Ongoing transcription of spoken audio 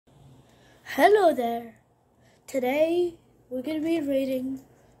Hello there. Today we're gonna be rating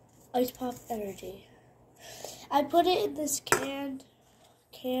Ice Pop Energy. I put it in this can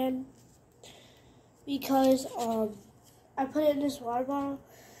because I put it in this water bottle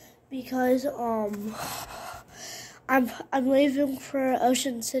because I'm leaving for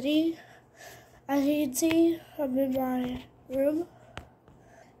Ocean City. As you can see, I'm in my room.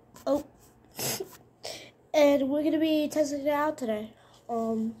 Oh, and we're gonna be testing it out today.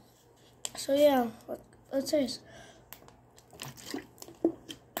 So yeah, let's taste.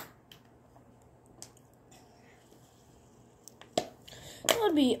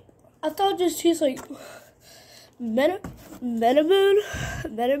 I thought it just tastes like Metamoon,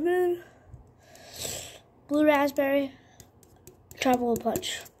 Blue Raspberry, Tropical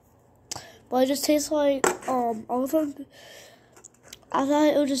Punch. But it just tastes like all of them. I thought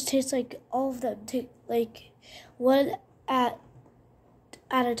it would just taste like all of them, like one at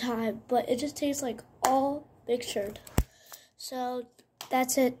a time, but it just tastes like all mixtured. So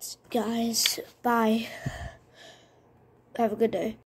that's it, guys. Bye. Have a good day.